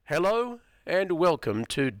Hello and welcome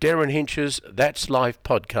to Darren Hinch's That's Life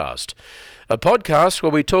podcast, a podcast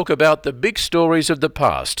where we talk about the big stories of the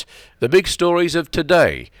past, the big stories of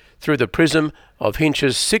today, through the prism of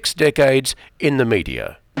Hinch's 6 decades in the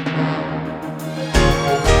media.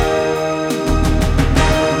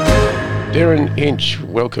 Darren Hinch,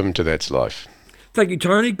 welcome to That's Life. Thank you,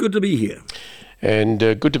 Tony. Good to be here. And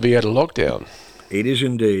good to be out of lockdown. It is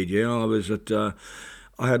indeed, yeah.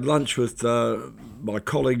 I had lunch with my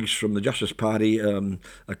colleagues from the Justice Party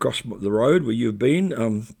across the road where you've been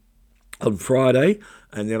on Friday,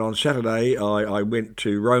 and then on Saturday I went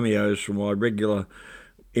to Romeo's for my regular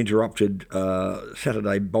interrupted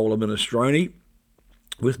Saturday bowl of minestrone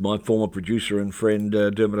with my former producer and friend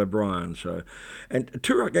Dermot O'Brien. And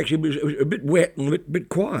Toorak actually was a bit wet and a bit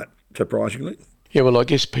quiet, surprisingly. Yeah, well, I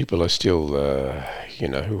guess people are still,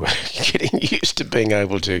 getting used to being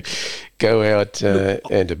able to go out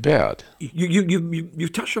and about.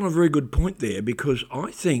 You've touched on a very good point there, because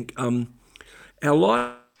I think our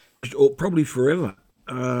lives, or probably forever,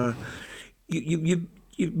 you've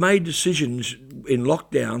made decisions in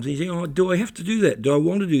lockdowns, and you think, oh, do I have to do that? Do I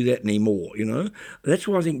want to do that anymore? You know, that's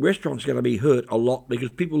why I think restaurants are going to be hurt a lot, because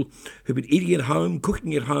people who've been eating at home,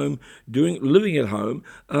 cooking at home, living at home,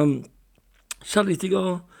 suddenly think,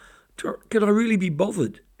 oh, can I really be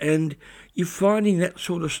bothered? And you're finding that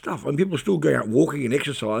sort of stuff. And people are still going out walking and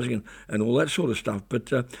exercising and all that sort of stuff.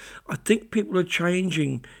 But I think people are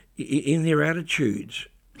changing in their attitudes.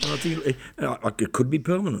 I think it could be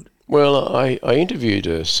permanent. Well, I interviewed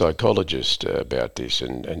a psychologist about this,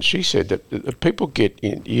 and she said that people get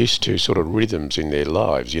used to sort of rhythms in their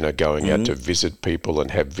lives, going out to visit people and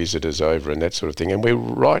have visitors over and that sort of thing. And we're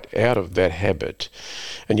right out of that habit.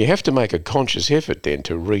 And you have to make a conscious effort then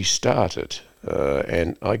to restart it.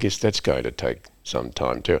 And I guess that's going to take some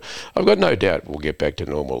time too. I've got no doubt we'll get back to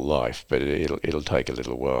normal life, but it'll take a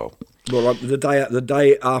little while. Well, the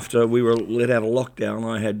day after we were let out of lockdown,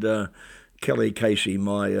 I had Kelly Casey,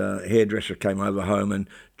 my hairdresser, came over home and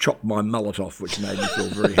chopped my mullet off, which made me feel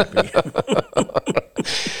very happy.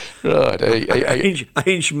 Right. An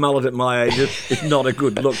inch mullet at my age is not a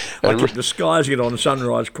good look. I kept disguising it on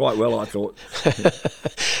sunrise quite well, I thought.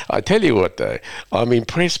 I tell you what, though, I'm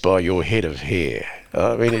impressed by your head of hair.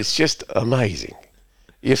 I mean, it's just amazing.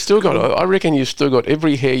 I reckon you've still got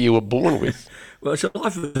every hair you were born with. Well, it's a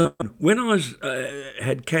life of its own. When I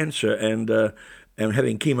had cancer and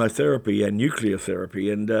having chemotherapy and nuclear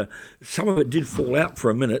therapy, and some of it did fall out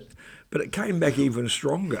for a minute, but it came back even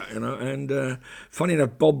stronger, And funny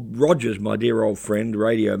enough, Bob Rogers, my dear old friend,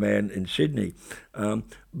 radio man in Sydney,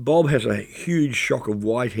 Bob has a huge shock of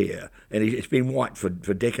white hair, and it's been white for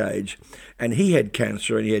decades. And he had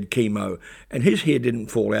cancer and he had chemo, and his hair didn't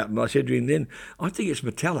fall out. And I said to him then, I think it's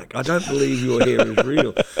metallic. I don't believe your hair is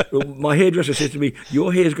real. Well, my hairdresser said to me,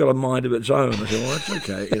 your hair's got a mind of its own. I said, well, that's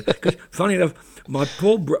okay. Because funny enough, my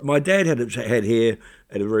dad had hair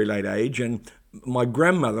at a very late age, and my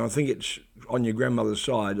grandmother, I think it's on your grandmother's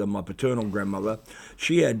side, on my paternal grandmother,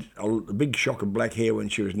 she had a big shock of black hair when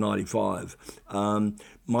she was 95.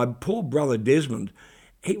 My poor brother Desmond,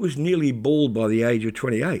 he was nearly bald by the age of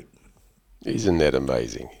 28. Isn't that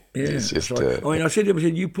amazing? Yeah. I said to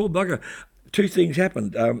him, you poor bugger. Two things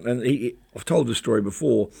happened, and I've told this story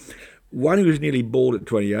before. One, he was nearly bald at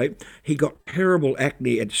 28. He got terrible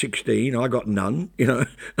acne at 16. I got none.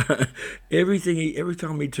 Every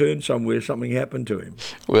time he turned somewhere, something happened to him.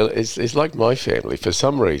 Well, it's like my family. For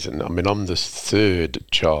some reason, I mean, I'm the third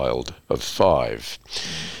child of 5.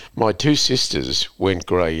 My 2 sisters went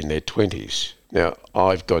grey in their 20s. Now,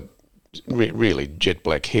 I've got really jet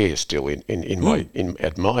black hair still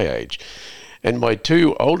at my age. And my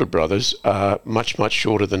 2 older brothers are much, much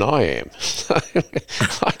shorter than I am. So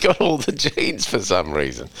I got all the genes for some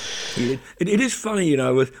reason. It is funny,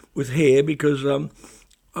 with hair, because, to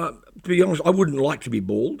be honest, I wouldn't like to be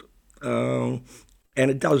bald. And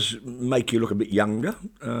it does make you look a bit younger.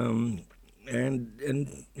 Well,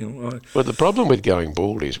 the problem with going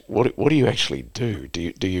bald is, what do you actually do?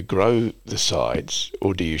 Do you grow the sides,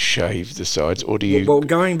 or do you shave the sides, or do you... Well,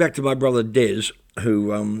 going back to my brother Des,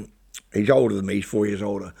 who... he's older than me, he's 4 years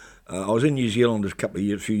older. I was in New Zealand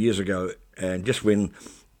a few years ago, and just when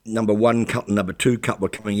number 1 cut and number 2 cut were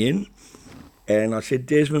coming in, and I said,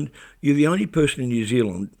 Desmond, you're the only person in New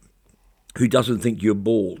Zealand who doesn't think you're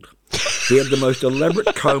bald. He had the most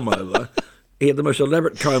elaborate comb over. If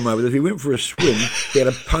he went for a swim, he had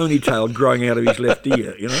a ponytail growing out of his left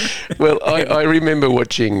ear, Well, I remember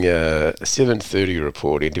watching a 7:30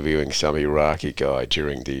 report interviewing some Iraqi guy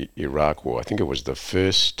during the Iraq War. I think it was the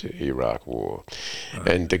first Iraq War. Right.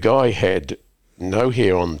 And the guy had no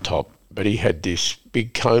hair on top, but he had this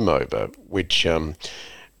big comb over, which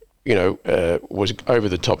was over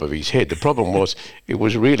the top of his head. The problem was it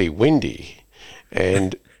was really windy,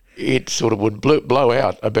 and it sort of would blow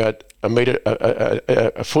out about a metre,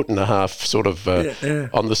 a foot and a half, sort of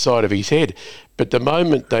on the side of his head. But the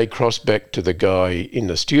moment they crossed back to the guy in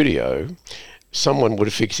the studio, someone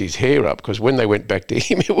would fix his hair up, because when they went back to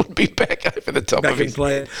him, it would be back over the top of his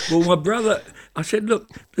head. Well, my brother, I said, look,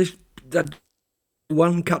 that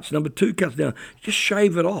one cuts, number two cuts down, just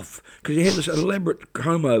shave it off, because he had this elaborate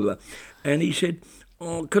comb over. And he said,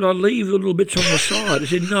 oh, could I leave the little bits on the side? I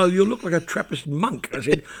said, no, you look like a Trappist monk. I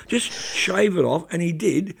said, just shave it off. And he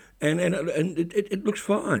did, and it looks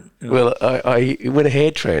fine. Well, I when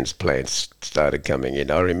hair transplants started coming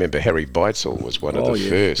in, I remember Harry Beitzel was one of the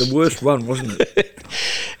first. The worst one, wasn't it?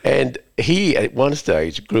 And he, at one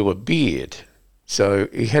stage, grew a beard. So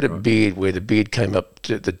he had a beard where the beard came up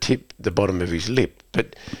to the bottom of his lip,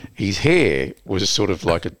 but his hair was sort of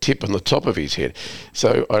like a tip on the top of his head.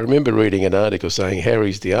 So I remember reading an article saying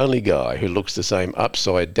Harry's the only guy who looks the same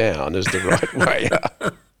upside down as the right way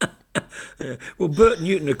up. Yeah. Well, Bert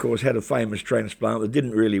Newton, of course, had a famous transplant that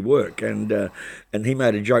didn't really work, and he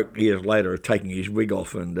made a joke years later of taking his wig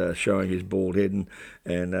off and showing his bald head,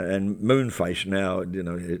 and Moonface now,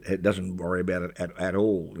 it doesn't worry about it at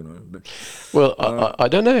all, But, well, I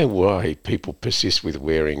don't know why people persist with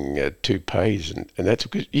wearing toupees, and that's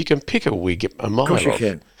because you can pick a wig a mile off. Of course you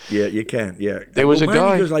can. Yeah, you can. Yeah, there was a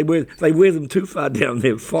guy because they wear them too far down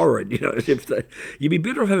their forehead. You'd be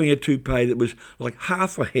better off having a toupee that was like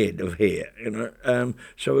half a head of hair.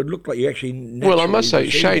 So it looked like you actually. Well, I must say,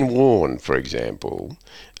 Shane Warne, for example,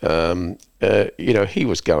 he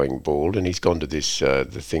was going bald, and he's gone to this the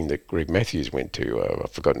thing that Greg Matthews went to.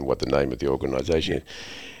 I've forgotten what the name of the organisation is,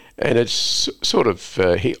 and it's sort of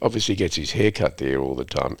he obviously gets his hair cut there all the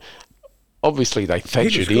time. Obviously, they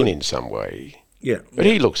thatch it in some way. Yeah, but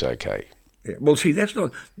he looks okay. Yeah. Well, see, that's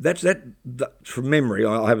from memory.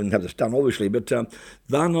 I haven't had this done, obviously, but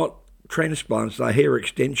they're not transplants; they're hair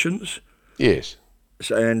extensions. Yes.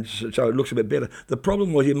 So it looks a bit better. The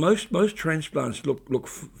problem was most transplants look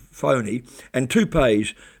phony, and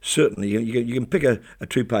toupees certainly. You can pick a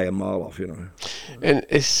toupee a mile off, And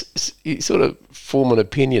you sort of form an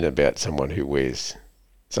opinion about someone who wears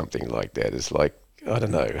something like that. It's like, I don't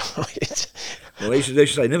know. Well, they should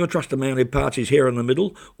say, never trust a man who parts his hair in the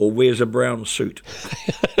middle or wears a brown suit.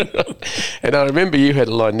 And I remember you had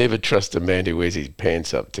a line, never trust a man who wears his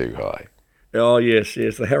pants up too high. Oh, yes,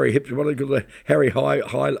 the Harry Hips, what do they call the Harry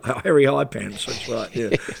High pants, that's right,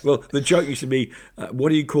 yeah. Well, the joke used to be, what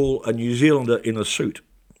do you call a New Zealander in a suit?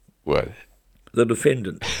 What? The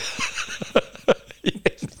defendant.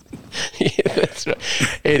 Yes. Yeah, that's right.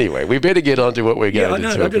 Anyway, we better get on to what we're going to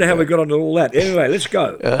talk about. I don't know how we got onto all that. Anyway, let's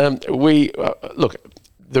go. Look,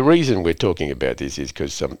 the reason we're talking about this is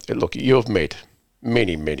because, look, you've met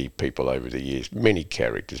many people over the years, many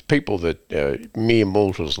characters, people that mere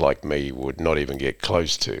mortals like me would not even get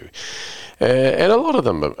close to. And a lot of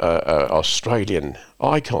them are Australian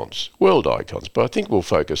icons, world icons, but I think we'll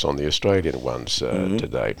focus on the Australian ones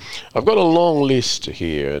today. I've got a long list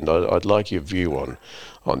here, and I'd like your view on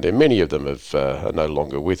there. Many of them are no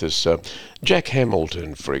longer with us. Jack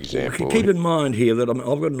Hamilton, for example. Keep in mind here that I've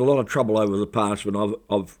gotten a lot of trouble over the past when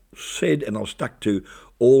I've said, and I've stuck to,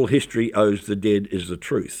 all history owes the dead is the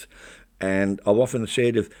truth. And I've often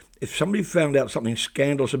said, if somebody found out something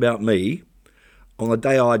scandalous about me on the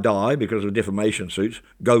day I die because of defamation suits,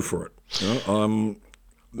 go for it.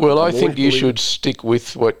 I think you should stick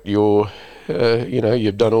with what you've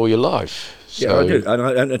done all your life. Yeah, I do,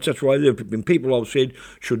 and that's why there have been people I've said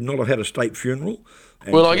should not have had a state funeral.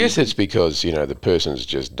 Well, I guess it's because, the person's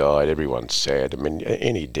just died. Everyone's sad. I mean,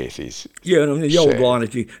 any death is Yeah, and the old sad. line,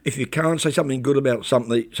 if you can't say something good about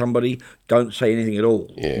somebody, don't say anything at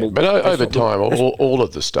all. Yeah, well, but over time, all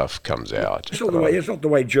of the stuff comes out. It's not the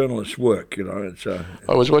way journalists work, It's.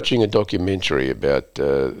 I was watching a documentary about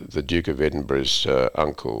the Duke of Edinburgh's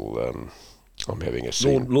uncle. I'm having a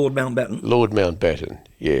scene. Lord Mountbatten. Lord Mountbatten,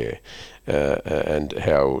 yeah. And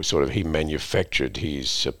how sort of he manufactured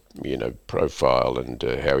his, profile and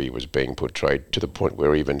how he was being portrayed to the point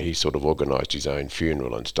where even he sort of organised his own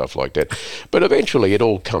funeral and stuff like that. But eventually it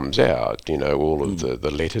all comes out, all of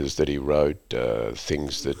the letters that he wrote,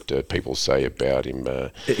 things that people say about him.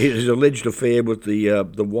 His alleged affair with the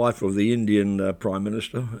wife of the Indian Prime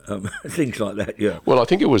Minister, things like that, yeah. Well, I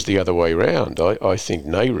think it was the other way round. I think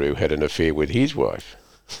Nehru had an affair with his wife.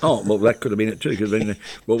 Oh, well, that could have been it too. Because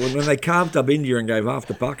when they carved up India and gave half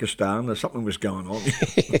to Pakistan, something was going on.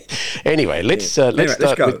 Anyway, let's Anyway,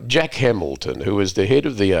 start go. with Jack Hamilton, who was the head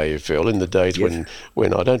of the AFL in the days Yes.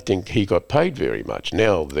 when I don't think he got paid very much.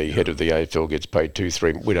 Now the head of the AFL gets paid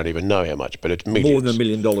 2-3. We don't even know how much, but it's millions. More than $1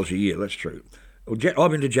 million a year. That's true. Well,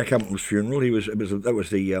 I've been to Jack Hamilton's funeral. That was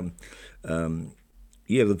the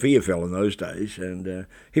the VFL in those days, and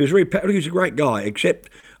he was he was a great guy. Except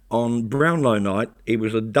on Brownlow night, he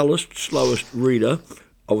was the dullest, slowest reader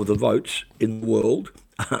of the votes in the world.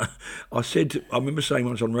 I remember saying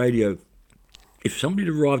once on radio, if somebody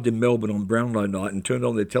arrived in Melbourne on Brownlow night and turned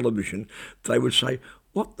on their television, they would say,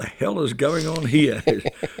 "What the hell is going on here?"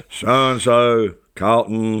 So and so,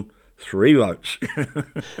 Carlton, 3 votes.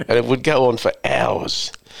 And it would go on for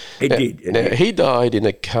hours. It did. He died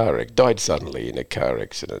suddenly in a car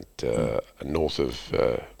accident north of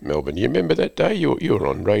Melbourne. You remember that day? You were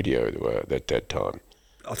on radio at that time.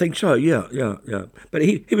 I think so, yeah. But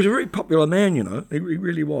he was a very popular man, you know. He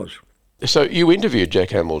really was. So you interviewed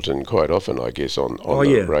Jack Hamilton quite often, I guess, on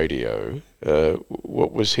the radio.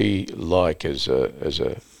 What was he like as a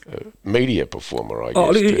media performer, I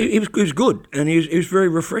guess? He was good, and he was very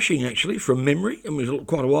refreshing, actually, from memory. I mean, it was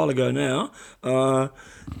quite a while ago now.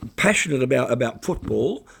 Passionate about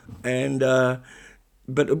football, and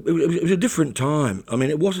but it was a different time. I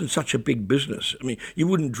mean, it wasn't such a big business. I mean, you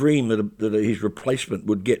wouldn't dream that his replacement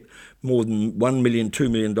would get more than $1 million, $2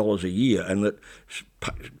 million a year, and that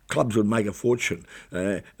clubs would make a fortune.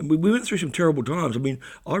 And we went through some terrible times. I mean,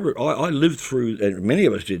 I lived through, and many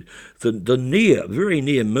of us did, the very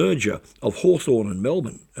near merger of Hawthorn and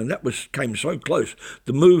Melbourne, and that came so close.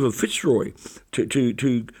 The move of Fitzroy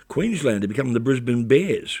to Queensland to become the Brisbane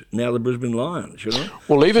Bears, now the Brisbane Lions. You know.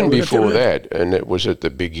 Well, even before that, and it was at the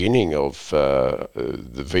beginning of the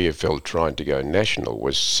VFL trying to go national,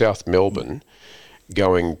 was South Melbourne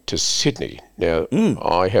going to Sydney. Now,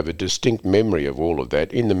 I have a distinct memory of all of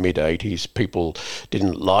that. In the mid-'80s, people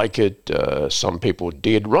didn't like it. Some people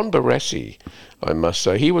did. Ron Barassi, I must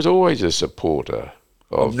say, he was always a supporter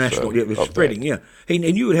of national. It was spreading, that. yeah. He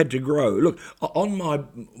knew it had to grow. Look, on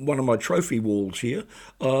one of my trophy walls here,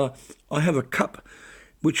 I have a cup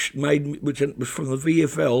which was from the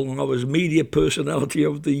VFL, and I was Media Personality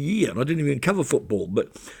of the Year. And I didn't even cover football,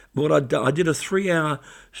 but what I did a 3-hour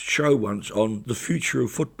show once on the future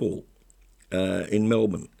of football in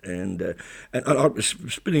Melbourne, and I was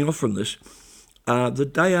spinning off from this. The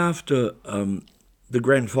day after the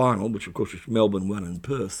grand final, which of course was Melbourne won in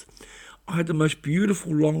Perth, I had the most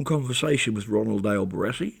beautiful long conversation with Ronald Dale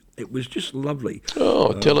Barassi. It was just lovely.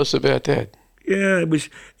 Oh, tell us about that. Yeah, it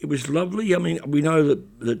was lovely. I mean, we know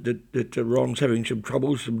that Ron's having some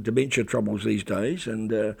troubles, some dementia troubles these days,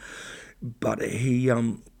 and but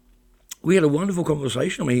we had a wonderful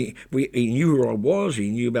conversation. I mean, he knew who I was.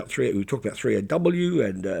 He knew about we talked about 3AW,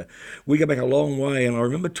 and we go back a long way. And I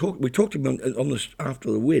remember we talked to him on this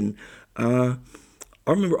after the win. I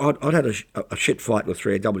remember I'd had a shit fight with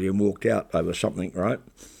 3AW and walked out over something, right?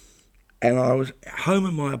 And I was home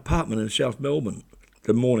in my apartment in South Melbourne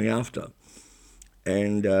the morning after.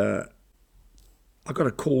 And I got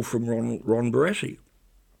a call from Ron Barassi.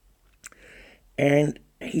 And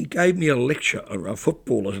he gave me a lecture, a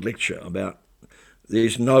footballer's lecture about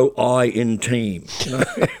there's no I in team. You know?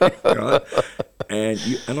 Right?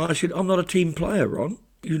 And I said, I'm not a team player, Ron.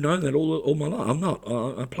 You know that all my life. I'm not.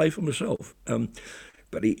 I play for myself.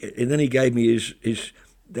 But then he gave me his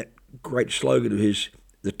that great slogan of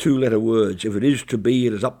the 2-letter words, if it is to be,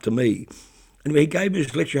 it is up to me. And he gave me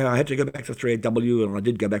this lecture how I had to go back to 3AW, and I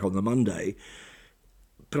did go back on the Monday.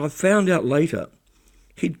 But I found out later,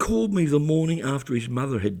 he'd called me the morning after his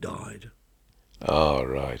mother had died. Oh,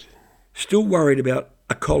 right. Still worried about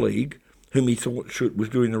a colleague whom he thought was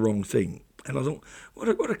doing the wrong thing. And I thought,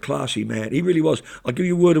 what a classy man. He really was. I'll give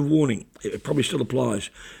you a word of warning. It probably still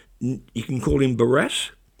applies. You can call him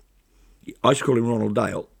Barras. I used to call him Ronald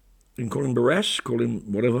Dale. You can call him Barras, call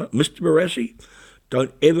him whatever, Mr. Barassi.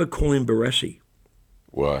 Don't ever call him Barassi.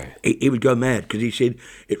 Why? He would go mad because he said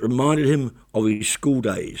it reminded him of his school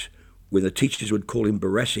days when the teachers would call him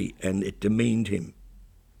Barassi and it demeaned him.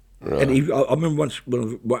 Right. And I remember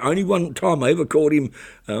only one time I ever called him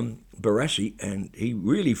Barassi, and he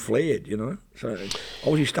really flared, you know. So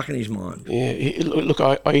obviously stuck in his mind. Yeah, look,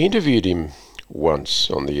 I interviewed him once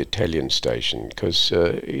on the Italian station because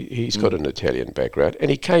he's got an Italian background, and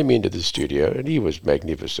he came into the studio and he was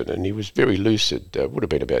magnificent and he was very lucid. Would have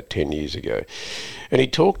been about 10 years ago, and he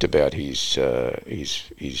talked about his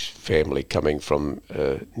family coming from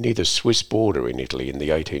near the Swiss border in Italy in the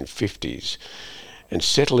 1850s and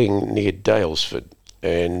settling near Daylesford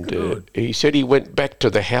And Good. he said he went back to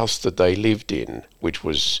the house that they lived in, which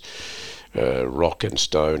was rock and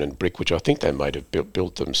stone and brick, which I think they might have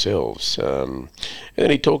built themselves. And then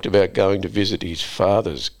he talked about going to visit his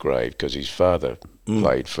father's grave because his father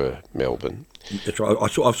played for Melbourne. That's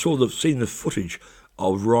right. Seen the footage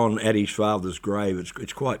of Ron at his father's grave.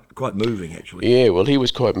 It's quite moving, actually. Yeah, well, he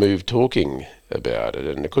was quite moved talking about it.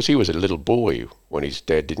 And of course, he was a little boy when his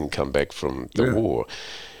dad didn't come back from the war.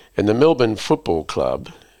 And the Melbourne Football Club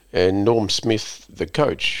and Norm Smith, the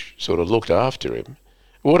coach, sort of looked after him.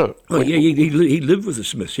 He lived with the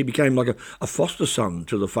Smiths. He became like a foster son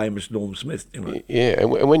to the famous Norm Smith. You know? Yeah,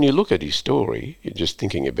 and when you look at his story, you're just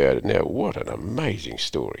thinking about it now, what an amazing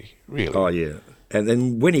story, really. Oh, yeah. And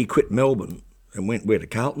then when he quit Melbourne and went to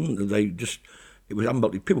Carlton, it was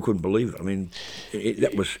unbelievable. People couldn't believe it. I mean,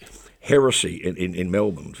 that was heresy in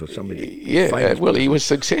Melbourne for somebody. Yeah, well, he was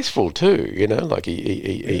successful too. You know, like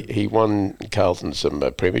he won Carlton some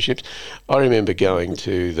premierships. I remember going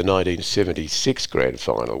to the 1976 grand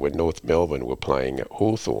final when North Melbourne were playing at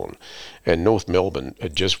Hawthorn, and North Melbourne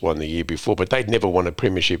had just won the year before, but they'd never won a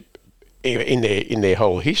premiership in their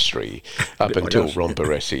whole history up until Ron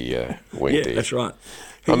Barassi went there. Yeah, that's right.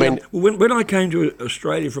 When I came to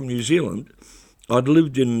Australia from New Zealand, I'd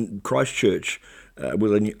lived in Christchurch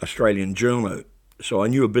with an Australian journo, so I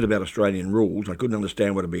knew a bit about Australian rules. I couldn't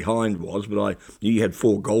understand what a behind was, but I knew you had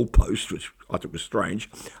 4 goalposts, which I thought was strange.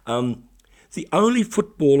 The only 2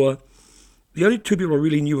 people I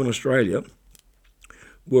really knew in Australia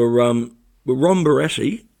were Ron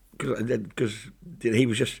Barassi, because he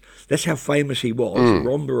was that's how famous he was,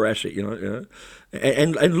 Ron Barassi, you know,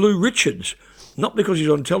 and Lou Richards. Not because he's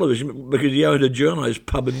on television, but because he owned a journo's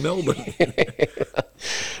pub in Melbourne.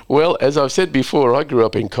 Well, as I've said before, I grew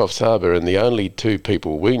up in Coffs Harbour, and the only 2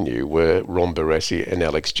 people we knew were Ron Barassi and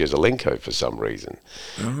Alex Jezelenko for some reason.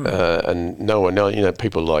 And no one else, you know,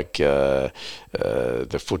 people like the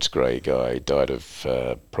Footscray guy died of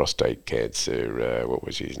prostate cancer. What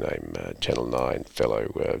was his name? Channel 9 fellow,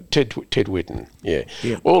 Ted Whitten. Yeah.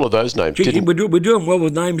 All of those names. Gee, we're doing well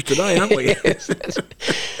with names today, aren't we?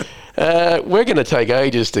 We're going to take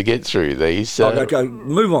ages to get through these. Okay,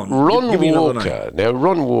 move on. Ron Give me Walker. Now,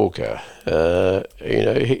 Ron Walker, you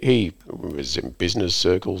know, he was in business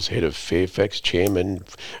circles, head of Fairfax, chairman,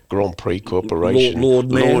 Grand Prix Corporation,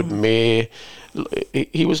 Lord Mayor.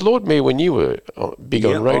 He was Lord Mayor when you were big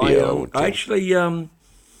on radio.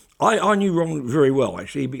 I knew Ron very well.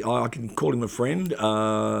 Actually, I can call him a friend.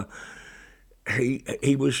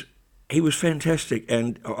 He was fantastic,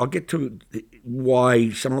 and I'll get to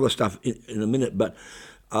why some other stuff in a minute, but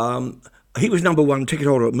he was number 1 ticket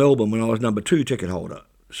holder at Melbourne when I was number 2 ticket holder,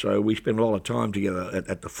 so we spent a lot of time together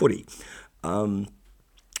at the footy. When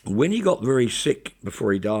he got very sick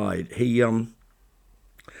before he died, it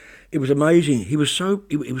was amazing. He was so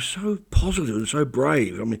positive and so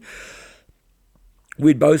brave. I mean,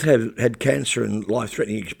 we'd both had cancer and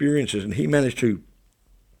life-threatening experiences, and he managed to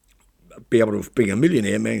be able to, being a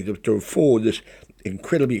millionaire, managed to afford this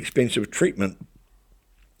incredibly expensive treatment,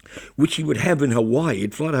 which he would have in Hawaii.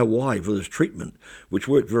 He'd fly to Hawaii for this treatment, which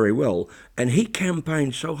worked very well. And he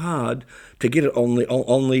campaigned so hard to get it on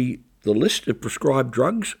the list of prescribed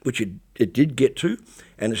drugs, which it did get to,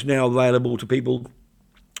 and it's now available to people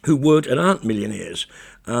who weren't and aren't millionaires.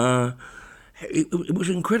 It was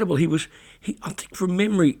incredible. I think from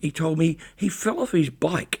memory, he told me he fell off his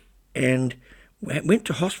bike and went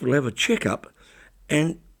to hospital to have a checkup,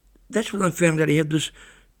 and that's when they found out he had this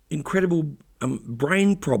incredible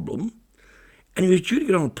brain problem, and he was due to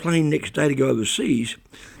get on a plane next day to go overseas.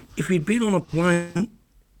 If he'd been on a plane,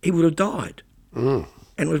 he would have died. And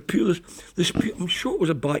it was pure. I'm sure it was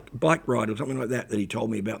a bike ride or something like that he told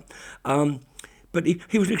me about. But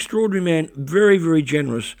he was an extraordinary man, very, very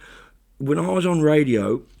generous. When I was on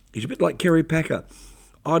radio, he's a bit like Kerry Packer.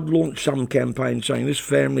 I'd launched some campaign saying this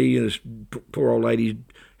family, this poor old lady's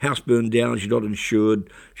house burned down, she's not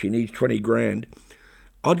insured, she needs 20 grand.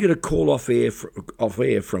 I'd get a call off air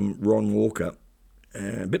from Ron Walker,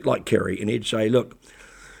 a bit like Kerry, and he'd say, look,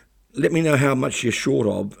 let me know how much you're short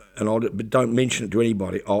of, but don't mention it to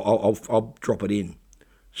anybody. I'll drop it in.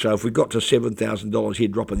 So if we got to $7,000,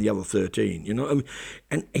 he'd drop in the other 13. You know, I mean,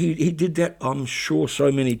 and he did that, I'm sure,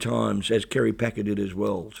 so many times, as Kerry Packer did as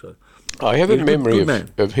well. So I have a memory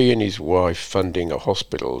of he and his wife funding a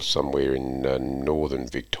hospital somewhere in northern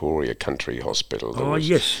Victoria, Country Hospital.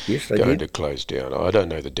 Yes, they going did. to close down. I don't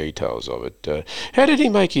know the details of it. How did he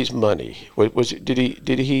make his money?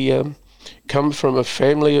 Did he come from a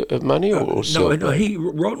family of money or no?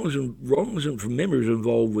 Ron was from memory was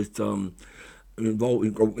involved with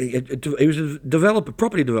he was a developer,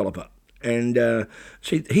 property developer, And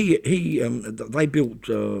see, they built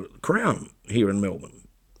Crown here in Melbourne.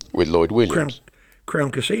 With Lloyd Williams.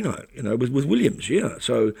 Crown Casino, with Williams, yeah.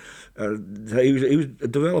 So he was a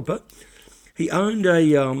developer. He owned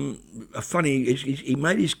a funny. He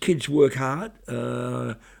made his kids work hard.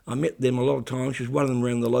 I met them a lot of times. She was one of them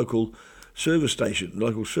around the local service station,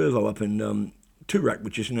 local servo up in Toorak,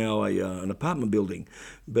 which is now an apartment building.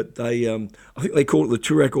 But I think they call it the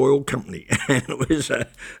Toorak Oil Company, and it was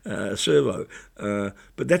a servo.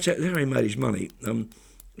 But that's how he made his money.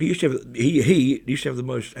 He used to have the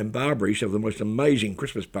most, and Barbara used to have the most amazing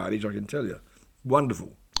Christmas parties, I can tell you.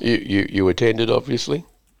 Wonderful. You attended, obviously?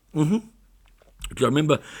 Mm-hmm. Because I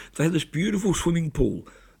remember they had this beautiful swimming pool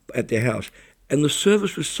at their house, and the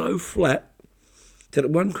service was so flat that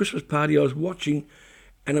at one Christmas party I was watching,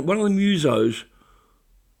 and at one of the musos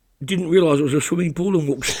didn't realise it was a swimming pool and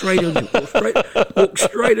walked straight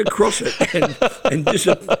across it and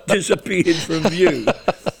disappeared from view.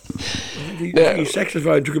 The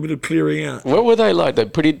saxophone took a bit of clearing out. What were they like? They're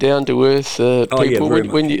pretty down to earth people. Oh, yeah, very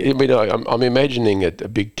much. I'm imagining a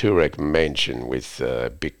big Toorak mansion with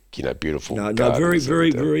big, beautiful. No, gardens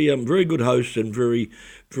very good hosts and very,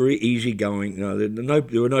 very easygoing. No,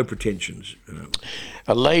 there were no pretensions.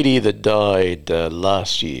 A lady that died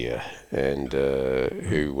last year, and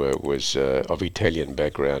who was of Italian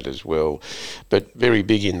background as well, but very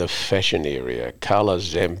big in the fashion area, Carla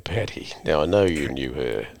Zampatti. Now, I know you knew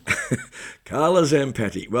her. Carla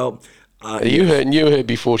Zampatti. Well, you knew her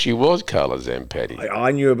before she was Carla Zampatti.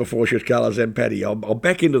 I knew her before she was Carla Zampatti. I'll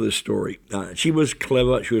back into this story. She was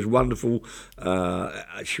clever. She was wonderful.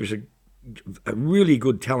 She was a really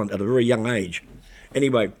good talent at a very young age.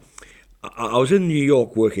 Anyway, I was in New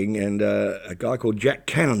York working, and a guy called Jack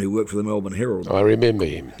Cannon, who worked for the Melbourne Herald. I remember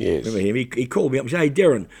him, yes. He called me up and said, "Hey,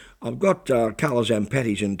 Darren, I've got Carla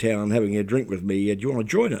Zampatti's in town having a drink with me. Do you want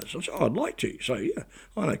to join us?" I said, "Oh, I'd like to." So, yeah,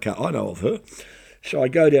 I know of her. So I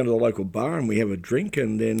go down to the local bar and we have a drink,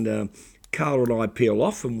 and then Carla and I peel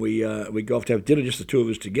off, and we go off to have dinner, just the two of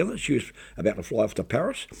us together. She was about to fly off to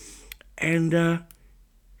Paris. And we're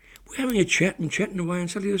having a chat and chatting away,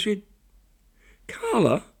 and suddenly I said,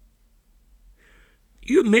 "Carla,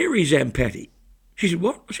 you're Mary Zampatti." She said,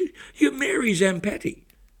 "What?" I said, "You're Mary Zampatti."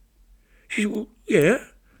 She said, "Well, yeah."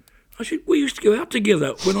 I said, "We used to go out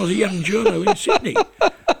together when I was a young journo in Sydney.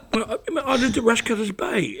 I lived at Rushcutters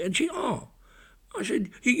Bay." And she, "Oh." I said,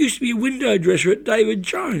 "You used to be a window dresser at David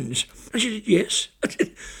Jones." And she said, "Yes." I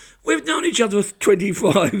said, "We've known each other for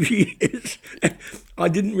 25 years. I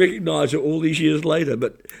didn't recognise her all these years later,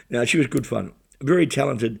 but no, she was good fun. Very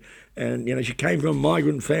talented. And, she came from a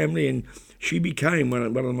migrant family, and she became one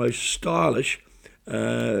of the most stylish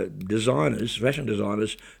fashion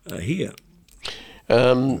designers here.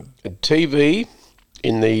 TV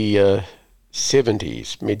in the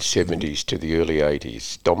 70s, mid-70s to the early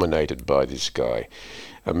 80s, dominated by this guy,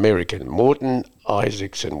 American. Morton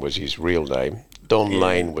Isaacson was his real name. Don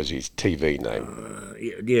Lane was his TV name.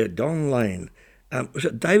 Don Lane. Was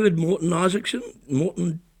it David Morton Isaacson?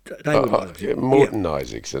 Isaacson. Morton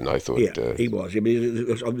Isaacson, I thought. Yeah, he was. Yeah, but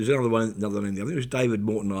there's another name. I think it was David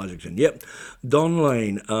Morton Isaacson. Yep. Don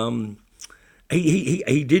Lane.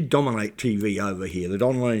 He did dominate TV over here. The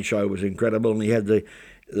Don Lane show was incredible, and he had the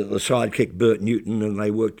sidekick Bert Newton, and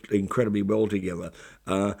they worked incredibly well together.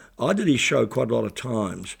 I did his show quite a lot of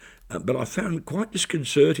times, but I found it quite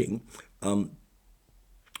disconcerting.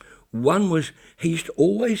 One was he used to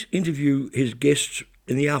always interview his guests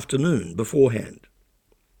in the afternoon beforehand.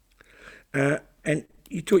 And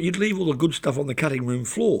you'd leave all the good stuff on the cutting room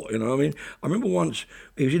floor, I mean, I remember once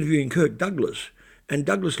he was interviewing Kirk Douglas, and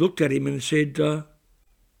Douglas looked at him and said,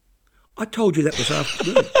 "I told you that this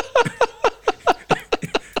afternoon."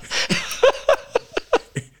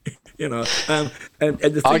 And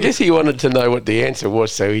the thing I guess he wanted to know what the answer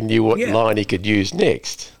was, so he knew what line he could use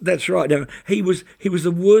next. That's right. Now he was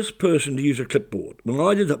the worst person to use a clipboard. When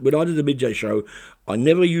I did the midday show, I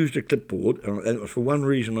never used a clipboard, and it was for one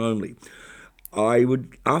reason only. I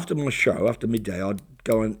would, after my show, after midday, I'd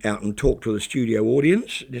go out and talk to the studio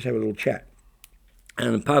audience, just have a little chat.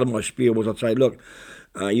 And part of my spiel was I'd say, "Look,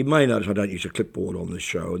 you may notice I don't use a clipboard on this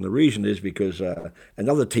show, and the reason is because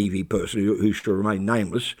another TV person who should remain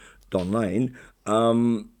nameless, Don Lane,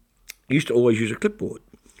 used to always use a clipboard."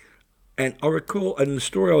 And I recall, and the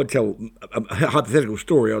story I would tell, a hypothetical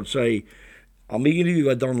story, I'd say, "I'm being interviewed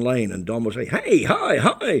by Don Lane," and Don would say, "Hey, hi,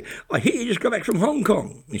 I hear you just got back from Hong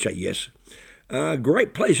Kong." And he'd say, "Yes."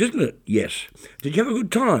 "Great place, isn't it?" "Yes." "Did you have a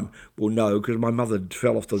good time?" "Well, no, because my mother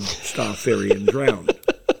fell off the Star Ferry and drowned."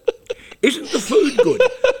 "Isn't the food good?"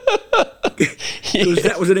 Because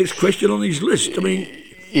that was the next question on his list. I mean,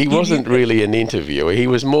 he wasn't really an interviewer. He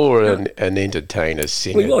was more an entertainer,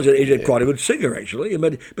 singer. Well, he was quite a good singer, actually.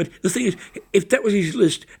 But the thing is, if that was his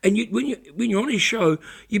list, and when you're on his show,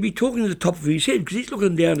 you'd be talking to the top of his head because he's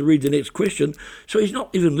looking down to read the next question, so he's not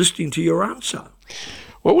even listening to your answer.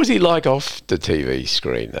 What was he like off the TV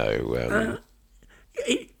screen, though?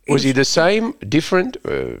 Was he the same, different?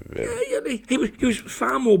 He was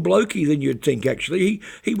far more blokey than you'd think, actually.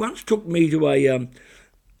 He once took me to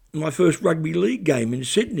my first rugby league game in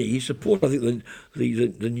Sydney. He supported, I think,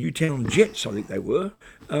 the Newtown Jets, I think they were.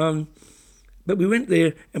 But we went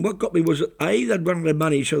there, and what got me was that A, they'd run out of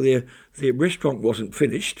money, so their restaurant wasn't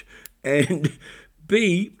finished, and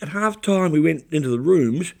B, at half time we went into the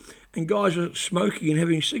rooms, and guys were smoking and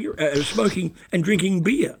having smoking and drinking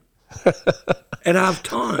beer at half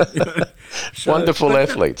time. So, Wonderful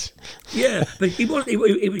athletes. Yeah, but he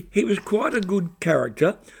was quite a good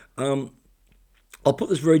character. I'll put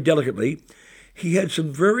this very delicately. He had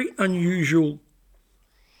some very unusual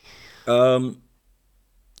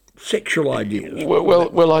sexual ideas.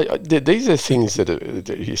 These are things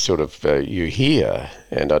that you sort of you hear,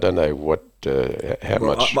 and I don't know how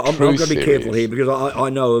much I'm going to be careful here because I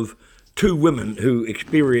know of two women who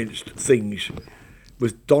experienced things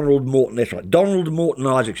with Donald Morton. That's right, Donald Morton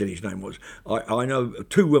Isaacson. His name was. I know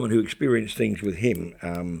two women who experienced things with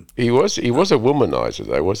him. He was a womanizer,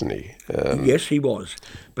 though, wasn't he? Yes, he was,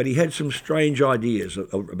 but he had some strange ideas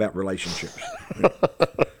about relationships.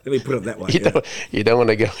 Let me put it that way. You don't want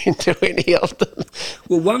to go into any of them.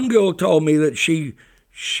 Well, one girl told me that she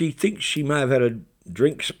thinks she may have had a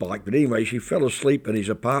drink spike, but anyway, she fell asleep in his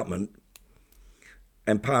apartment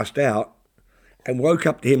and passed out and woke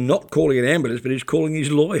up to him not calling an ambulance, but he's calling his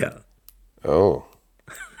lawyer. Oh.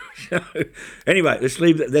 So, anyway, let's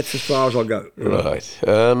leave that. That's as far as I'll go. Right.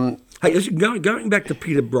 Hey, listen, going back to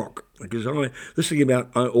Peter Brock, because this thing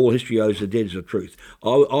about all history owes the dead is the truth. I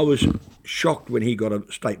was shocked when he got a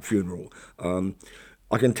state funeral.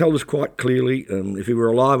 I can tell this quite clearly. If he were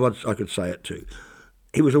alive, I could say it too.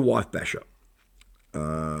 He was a wife basher.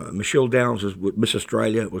 Michelle Downs was Miss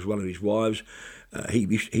Australia, was one of his wives.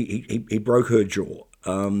 He broke her jaw.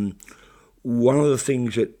 One of the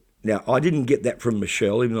things that, now I didn't get that from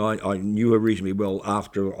Michelle, even though I knew her reasonably well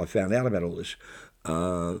after I found out about all this.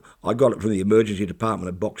 I got it from the emergency department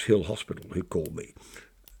at Box Hill Hospital, who called me.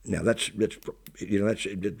 Now that's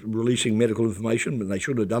releasing medical information, but they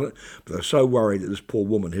shouldn't have done it. But they're so worried that this poor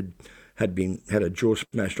woman had her jaw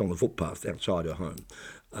smashed on the footpath outside her home.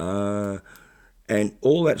 And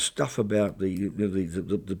all that stuff about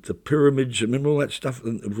the pyramids, remember all that stuff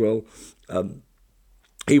as well.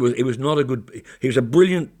 He was not a good. He was a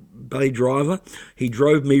brilliant bay driver. He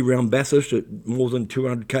drove me around Bathurst at more than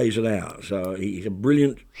 200 k's an hour. So he's a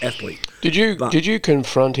brilliant athlete. Did you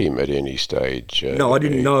confront him at any stage? No, I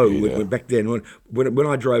didn't know back then. When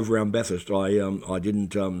I drove around Bathurst, I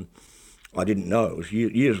didn't know. It was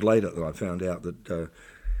years later that I found out that.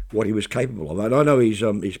 What he was capable of. And I know his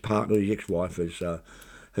partner, his ex-wife, has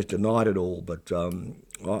denied it all, but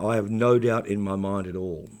I have no doubt in my mind at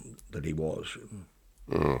all that he was.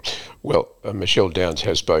 Well, Michelle Downs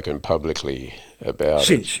has spoken publicly about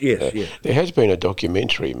it. Yes. There has been a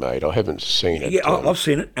documentary made. I haven't seen it. Yeah, I've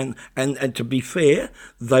seen it, and to be fair,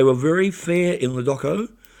 they were very fair in the doco.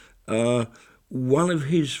 One of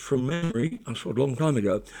his, from memory, I saw it a long time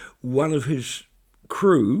ago, one of his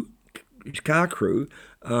crew, his car crew,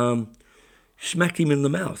 smacked him in the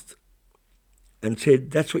mouth and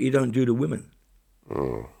said, "That's what you don't do to women."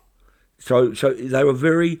 So they were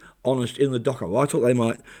very honest in the doco. I thought they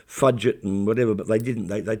might fudge it and whatever, but they didn't.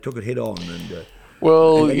 They took it head on. And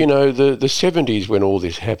the 70s when all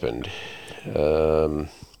this happened, there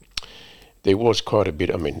was quite a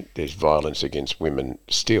bit. I mean, there's violence against women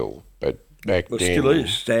still, but back then, still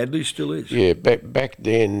is. Sadly, still is. Yeah, back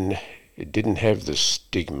then. It didn't have the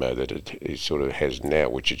stigma that it sort of has now,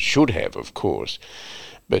 which it should have, of course.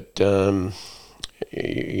 But,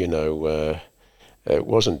 it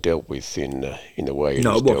wasn't dealt with in the way it is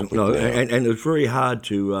dealt with now. And it was very hard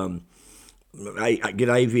to get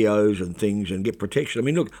AVOs and things and get protection. I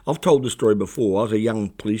mean, look, I've told this story before. I was a young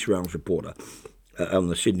police rounds reporter on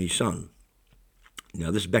the Sydney Sun.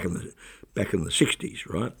 Now, this is back in the 60s,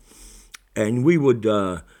 right? And we would,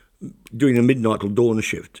 doing a midnight till dawn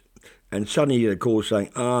shift, and suddenly you get a call saying,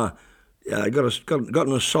 got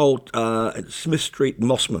an assault at Smith Street,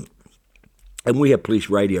 Mossman. And we have police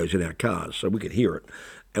radios in our cars, so we could hear it.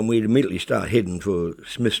 And we'd immediately start heading for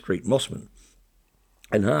Smith Street, Mossman.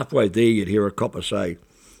 And halfway there, you'd hear a copper say,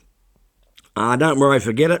 don't worry,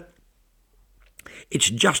 forget it. It's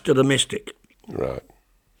just a domestic. Right.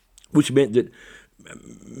 Which meant that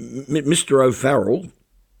Mr. O'Farrell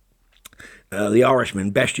the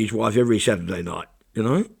Irishman bashed his wife every Saturday night,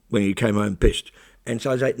 when he came home pissed. And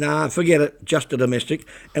so I say, nah, forget it, just a domestic.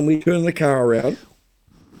 And we turn the car around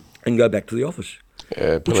and go back to the office.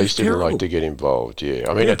 Police didn't like to get involved, yeah.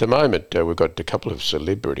 I mean, at the moment, we've got a couple of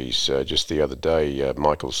celebrities. Just the other day,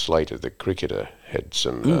 Michael Slater, the cricketer, had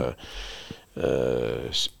some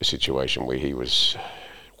situation where he was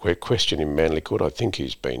questioned in Manly Court. I think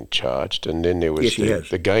he's been charged. And then there was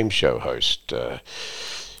the game show host,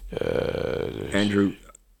 Andrew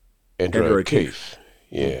O'Keefe.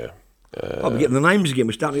 Yeah. We're getting the names again.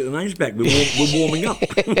 We're starting to get the names back. We're warming up.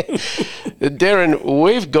 Darren,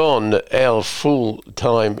 we've gone our full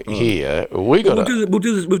time here. We'll do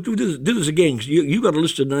this again. You got a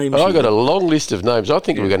list of names. I've got a long list of names. I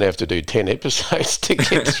think we're going to have to do 10 episodes to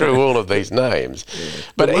get through all of these names. Yeah.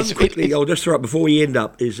 But I'll just throw up before we end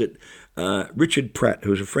up is that Richard Pratt,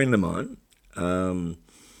 who's a friend of mine, or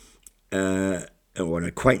an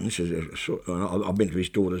acquaintance, I've been to his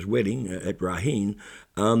daughter's wedding at Raheen.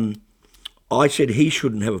 I said he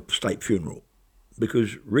shouldn't have a state funeral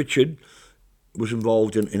because Richard was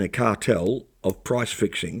involved in a cartel of price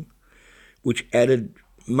fixing, which added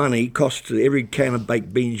cost to every can of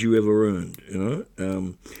baked beans you ever earned.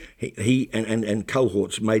 He and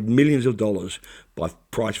cohorts made millions of dollars by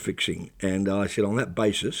price fixing, and I said on that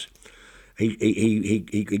basis,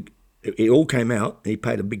 it all came out. He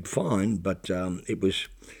paid a big fine, but it was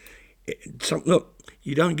something. Look.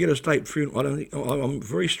 You don't get a state funeral. I'm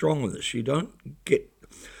very strong on this. You don't get...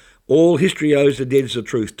 All history owes the dead's the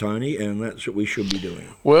truth, Tony, and that's what we should be doing.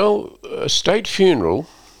 Well, a state funeral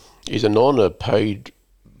is an honour paid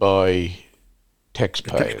by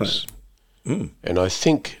taxpayers. And I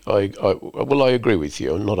think, I agree with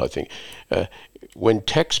you, not I think. When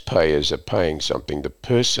taxpayers are paying something, the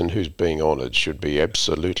person who's being honoured should be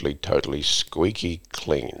absolutely, totally squeaky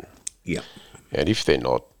clean. Yeah. And if they're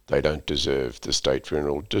not, they don't deserve the state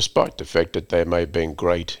funeral, despite the fact that they may have been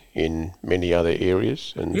great in many other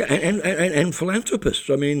areas. And philanthropists.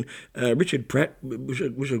 I mean, Richard Pratt was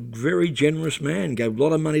a very generous man, gave a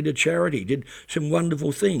lot of money to charity, did some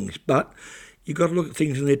wonderful things. But you've got to look at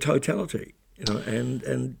things in their totality,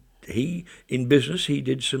 and he, in business, he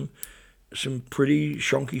did some pretty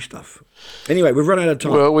shonky stuff. Anyway, we've run out of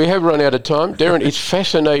time. Well, we have run out of time. Darren, it's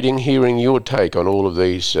fascinating hearing your take on all of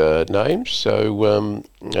these names. So we'll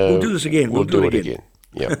do this again. We'll do it again.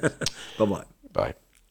 Yeah. Bye-bye. Bye.